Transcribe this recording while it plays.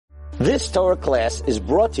This Torah class is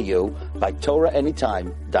brought to you by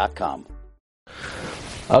TorahAnytime.com.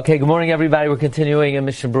 Okay, good morning everybody. We're continuing in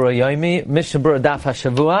Mishnah Berurah Yomi. Mishnah Berurah Daf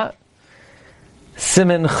HaShavua.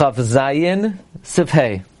 Siman Chav Zayin Sif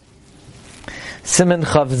Hey. Siman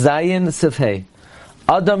Chav Zayin Sif Hey.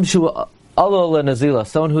 Adam Shu Alol Nazilah.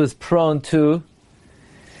 Someone who is prone to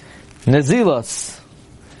Nazilos.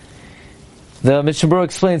 The Mishnah Berurah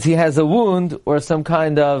explains he has a wound or some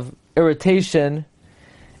kind of irritation,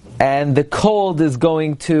 and the cold is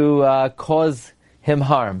going to cause him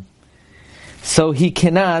harm. So he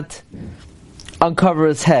cannot uncover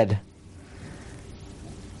his head.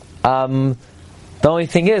 The only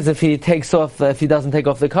thing is, if he doesn't take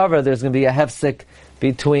off the cover, there's going to be a hefsek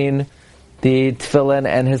between the tefillin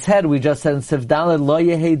and his head. We just said in Sif Daled, Lo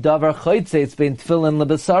Yehei Davar Choytze, it's bein tefillin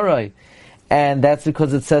lebesaroi. And that's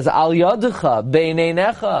because it says, Al Yadecha, Bein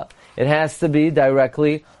Einecha. It has to be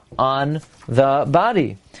directly on the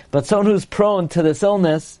body. But someone who's prone to this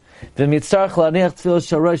illness, if you're going to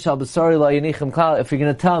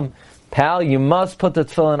tell him, pal, you must put the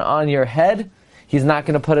tefillin on your head, he's not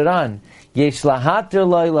going to put it on. You could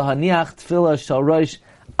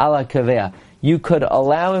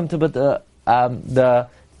allow him to put the tefillin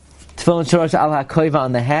shorosh al hakoiva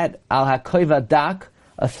on the head, al hakoiva dak,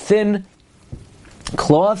 a thin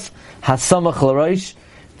cloth, hasamach l'rosh,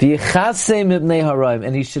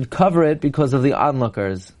 and he should cover it because of the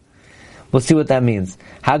onlookers. We'll see what that means.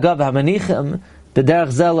 Hagav hamanichim b'derech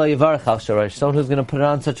zeh lo yivarach al shorosh. Someone who's going to put it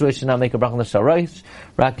on in such a way should not make a bracha on the shorosh.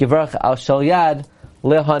 Rak yivarach al shel yad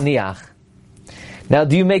lehaniach. Now,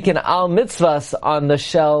 do you make an al mitzvahs on the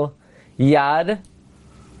shel yad?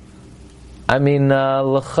 I mean,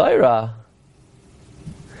 l'chayra.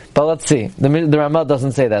 But let's see. The Ramah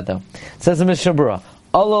doesn't say that though. It says in Mishnah Berurah,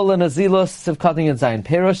 Olo lenazilos sivkating and zayin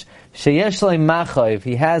perush sheyesh le machayiv.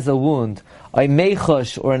 He has a wound, a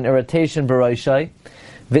mechosh or an irritation b'roishai.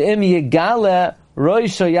 Ve'im yegale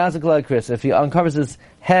roisho yazik la'kris. If he uncovers his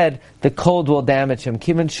head, the cold will damage him.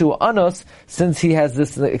 Kiven shu anos, since he has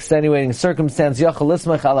this extenuating circumstance, yachal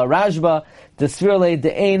lismach ala rajba desvirle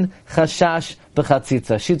de'ein chashash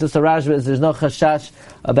b'chatzitza. Shitas rajba is there's no chashash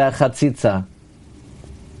about chatzitza.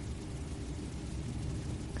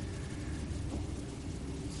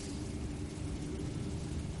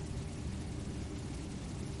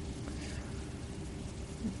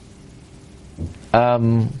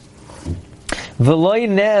 V'loi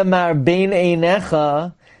ne'emar bein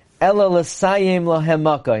einecha ela l'sayim lahem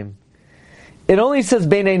makayim. It only says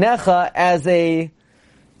bein einecha as a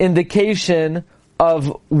indication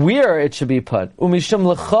of where it should be put. Umishum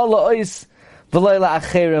l'cha la'ois v'loi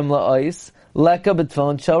la'acherim la'ois leka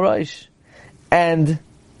b'tfilin shel rosh. And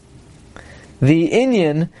the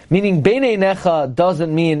inyan, meaning bein einecha,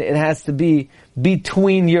 doesn't mean it has to be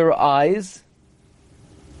between your eyes.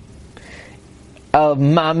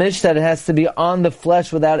 Mamish, that it has to be on the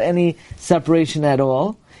flesh without any separation at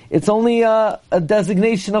all. It's only a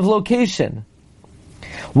designation of location.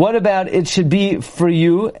 What about it should be for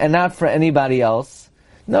you and not for anybody else?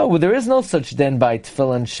 No, there is no such din by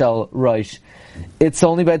tefillin shel rosh. It's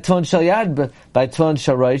only by tefillin shel yad. But by tefillin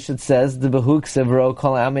shel rosh it says the behuk sevro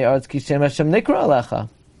kol amei arz kishem Hashem nikra alecha.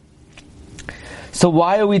 So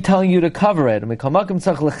why are we telling you to cover it? Because of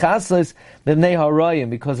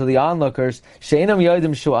the onlookers,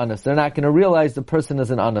 they're not going to realize the person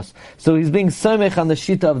is an anas. So he's being somech on the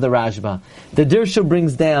shita of the Rashba. The Dirshu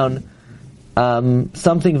brings down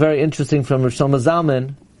something very interesting from Rosh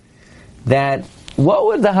Zalman, that what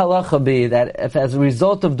would the halacha be that if as a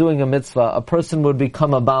result of doing a mitzvah, a person would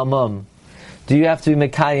become a Baal Mum? Do you have to be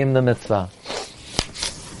mekayim the mitzvah?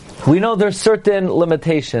 We know there's certain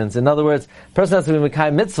limitations. In other words, a person has to be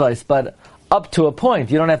mekayim mitzvahs, but up to a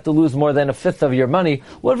point. You don't have to lose more than a fifth of your money.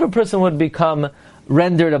 What if a person would become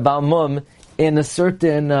rendered a Baal Mum in a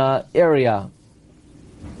certain area?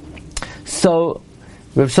 So,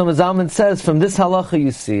 Rav Shlomo Zalman says, from this halacha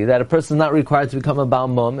you see that a person is not required to become a Baal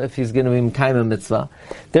Mum if he's going to be mekayim a mitzvah.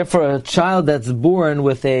 Therefore, a child that's born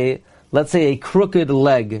with let's say a crooked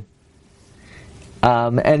leg,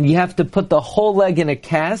 and you have to put the whole leg in a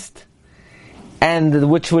cast,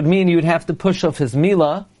 and which would mean you'd have to push off his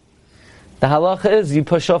milah. The halacha is you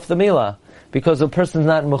push off the milah, because a person's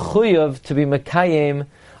not mechuyev to be mekayim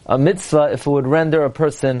a mitzvah if it would render a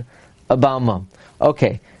person a Baal Mum.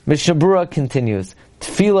 Okay, Mishnah Berurah continues.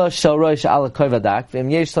 Tefillah shel rosh ala kovadak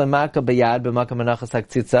v'im yesh lemaka b'yad b'makam menachas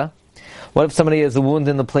haktzitza. What if somebody has a wound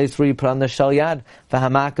in the place where you put on the shel yad?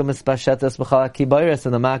 V'hamaka mispashetas b'chal hakibayres,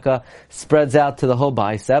 and the maka spreads out to the whole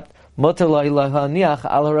bicep. Mutar lo lahaniach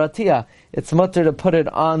al haratiyah. It's mutar to put it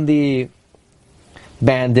on the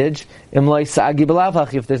bandage, if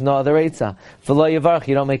there's no other eitzah.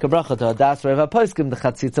 You don't make a bracha to adas reva poskim, the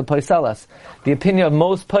chatzitza poisalas. The opinion of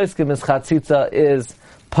most poskim is chatzitza is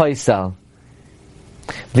poisal.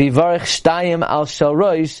 V'yivarech shtayim al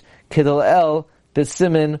shalroish kidol el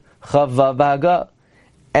b'simin chava vaga.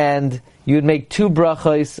 And you would make 2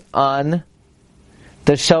 brachos on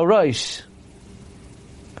the shalroish.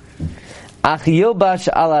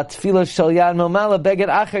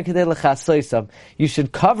 You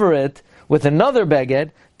should cover it with another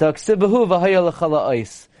beged,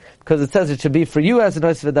 because it says it should be for you as an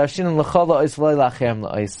ois v'darshinim l'chol ois v'loi lachem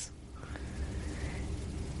l'ois.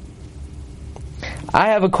 I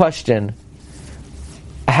have a question.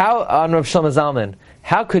 How, on Rav Shlomo Zalman,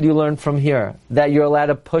 how could you learn from here that you're allowed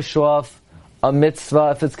to push off a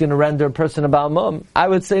mitzvah if it's going to render a person a Baal Mum? I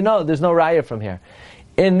would say no, there's no raya from here.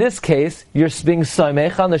 In this case, you're being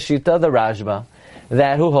soimech on the shita, the Rashba,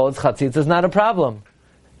 that who holds chatzitza is not a problem.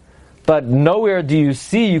 But nowhere do you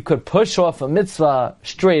see you could push off a mitzvah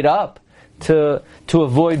straight up to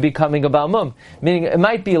avoid becoming a Baal Mum. Meaning, it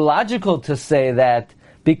might be logical to say that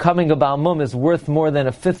becoming a Baal Mum is worth more than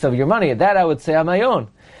 1/5 of your money. That I would say on my own.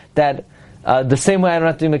 That the same way I don't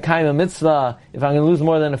have to be Mekayim a mitzvah if I'm going to lose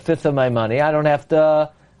more than 1/5 of my money. I don't have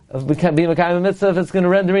to be Mekayim a mitzvah if it's going to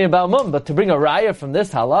render me a Baal Mum. But to bring a raya from this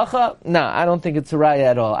halacha, no, I don't think it's a raya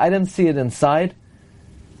at all. I didn't see it inside,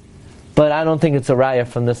 but I don't think it's a raya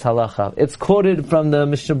from this halacha. It's quoted from the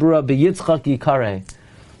Mishnah Berurah B'Yitzchak Yikareh.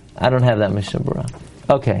 I don't have that Mishnah Berurah.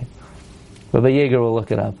 Okay, Rabbi Yeager will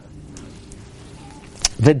look it up.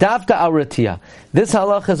 V'davka al ratiyah. This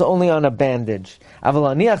halacha is only on a bandage.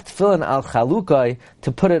 Avalaniach tefillin al chalukai,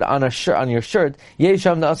 to put it on a shirt, on your shirt.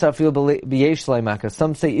 Yesham na'asar fil b'yesh leimaka.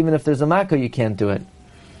 Some say even if there's a makkah, you can't do it.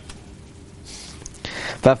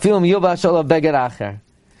 V'afilim yubash olav beged acher.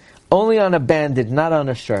 Only on a bandage, not on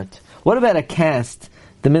a shirt. What about a cast?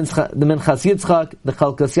 The Minchas Yitzchak, the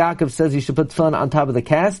Chalkas Yaakov says you should put tefillin on top of the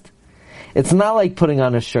cast. It's not like putting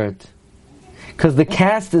on a shirt, because the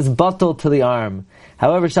cast is batal to the arm.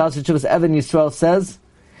 However, Shalos Chuvas Evan Yisrael says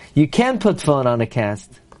you can put tefillin on a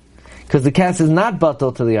cast, because the cast is not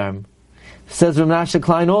batal to the arm. Says Rav Menashe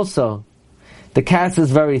Klein also, the cast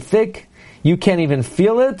is very thick, you can't even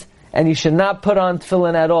feel it, and you should not put on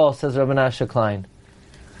tefillin at all, says Rav Menashe Klein.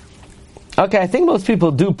 Okay, I think most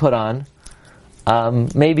people do put on.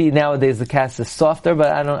 Maybe nowadays the cast is softer,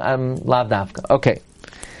 but I'm lav dafka. Okay.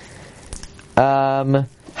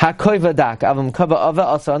 HaKoiva dak, avam kava ava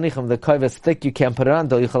also anicham. The koiva is thick, you can't put it on.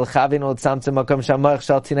 Do yichal chavin od samtzim makam shamarch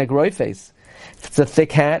shal tinek roifes. If it's a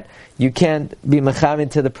thick hat, you can't be mechavin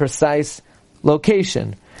to the precise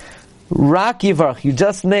location. Rak yivarch, you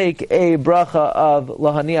just make a bracha of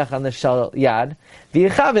lohaniach on the shal yad.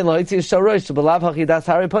 V'yichavin lo yitzi shal roish, b'lav hachidas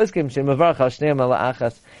hari poskim shem mevarch al shneim ala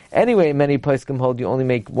achas. Anyway, many poskim hold you only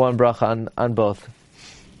make one bracha on both.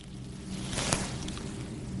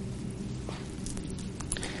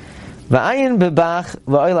 V'ayin bebach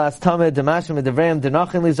v'oilas tameh demashim v'devrayim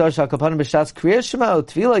denachin lizor shal kapanim b'shas kriyas shema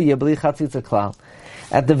u'tvila yebli chatzitza klal.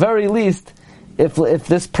 At the very least, if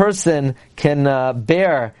this person can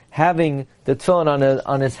bear having the tefillin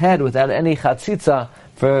on his head without any chatzitza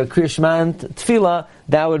for kriyas shema and tefillah,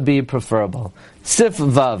 that would be preferable. Sif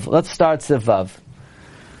vav. Let's start sif vav.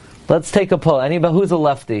 Let's take a poll. Anybody who's a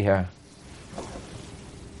lefty here?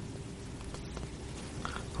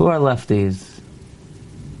 Who are lefties?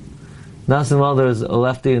 Nasim Welder is a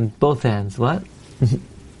lefty in both hands. What?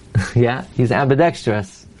 Yeah, he's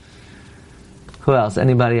ambidextrous. Who else?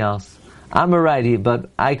 Anybody else? I'm a righty, but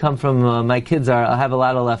I come from, my kids I have a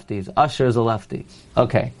lot of lefties. Usher is a lefty.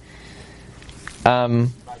 Okay. My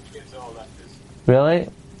kids are all lefties. Really?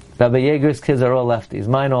 Rabbi Yeager's kids are all lefties.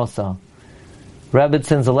 Mine also.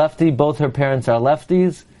 Rebbitzon's a lefty. Both her parents are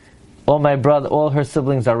lefties. All her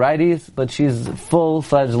siblings are righties, but she's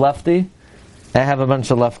full-fledged lefty. I have a bunch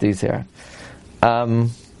of lefties here.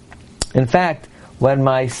 In fact, when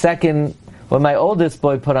my oldest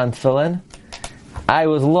boy put on tefillin, I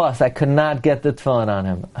was lost. I could not get the tefillin on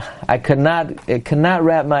him. It could not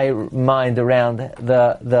wrap my mind around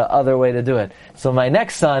the other way to do it. So my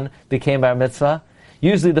next son became bar mitzvah.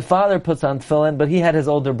 Usually the father puts on tefillin, but he had his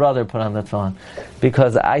older brother put on the tefillin,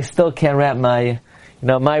 because I still can't wrap my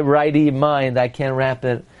righty mind. I can't wrap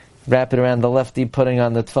it around the lefty putting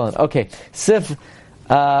on the tefillin. Okay, sif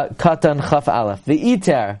katan chaf aleph. The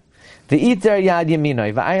iter yad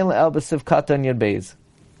yaminoi. V'ayil el b'sif katan yad beis.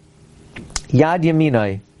 Yad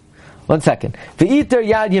yaminoi. 1 second. The iter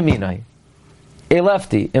yad yaminoi. A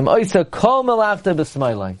lefty. Im oisa kol melachta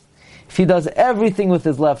b'smailai. If he does everything with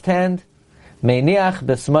his left hand, meiniach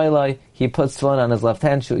b'smailai, he puts tefillin on his left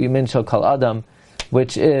hand. Shu yimin shel kol adam,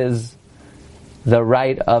 which is the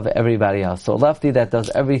right of everybody else. So a lefty that does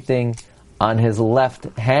everything on his left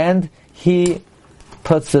hand, he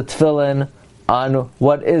puts the tefillin on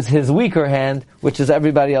what is his weaker hand, which is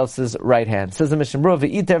everybody else's right hand. Says the Mishnah Berurah,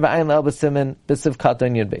 "V'iter v'ayin le'el b'simin b'siv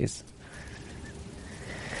katon yud beis."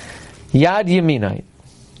 Yad yaminai.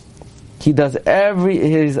 He does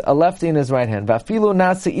he's a lefty in his right hand.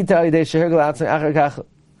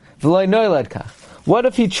 What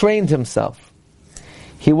if he trained himself?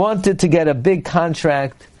 He wanted to get a big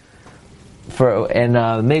contract in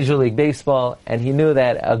Major League Baseball, and he knew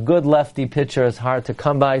that a good lefty pitcher is hard to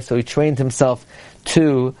come by, so he trained himself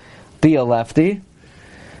to be a lefty.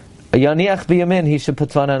 Yaniach biyamin, he should put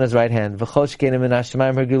tefillin on his right hand.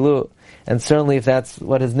 And certainly if that's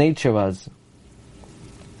what his nature was.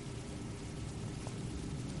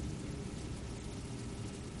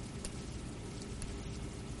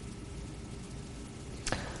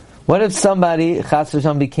 What if somebody, Chas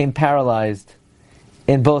v'Shalom, became paralyzed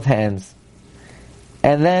in both hands?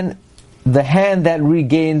 And then the hand that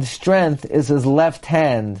regained strength is his left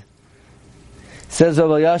hand. Says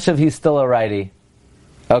Rabbi Yashav, he's still a righty.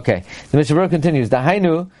 Okay. The Mishnah Berurah continues,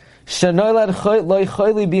 Dahainu,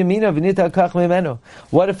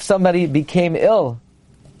 what if somebody became ill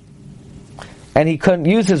and he couldn't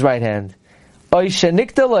use his right hand? Or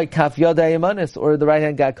the right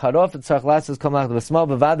hand got cut off, he definitely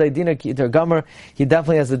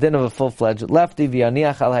has the din of a full-fledged lefty,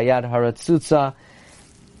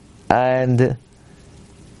 and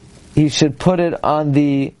he should put it on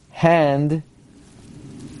the hand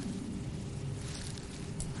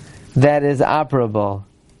that is operable.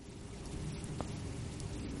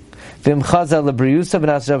 Then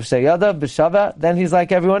he's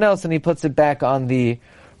like everyone else and he puts it back on the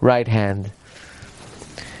right hand.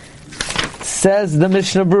 Says the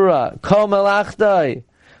Mishnah Berurah, Kol malachdai,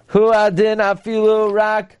 hu adin afilu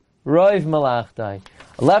rak roiv malachdai.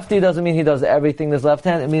 Lefty doesn't mean he does everything in his left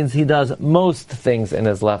hand, it means he does most things in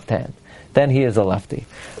his left hand. Then he is a lefty.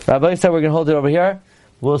 Rabbi said we're going to hold it over here.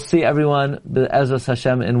 We'll see everyone, Be'ezus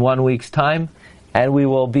Hashem, in 1 week's time, and we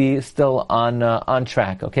will be still on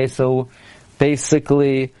track. Okay, so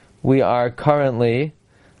basically we are currently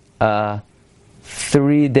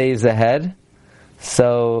 3 days ahead.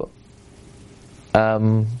 So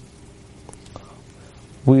when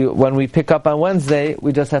we pick up on Wednesday,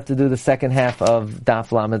 we just have to do the second half of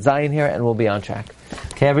Daf Lamed Zayin here, and we'll be on track.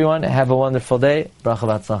 Okay, everyone, have a wonderful day.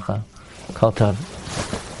 Bracha v'atzlacha. Kol tov.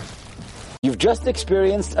 You've just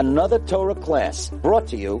experienced another Torah class brought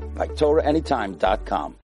to you by TorahAnytime.com.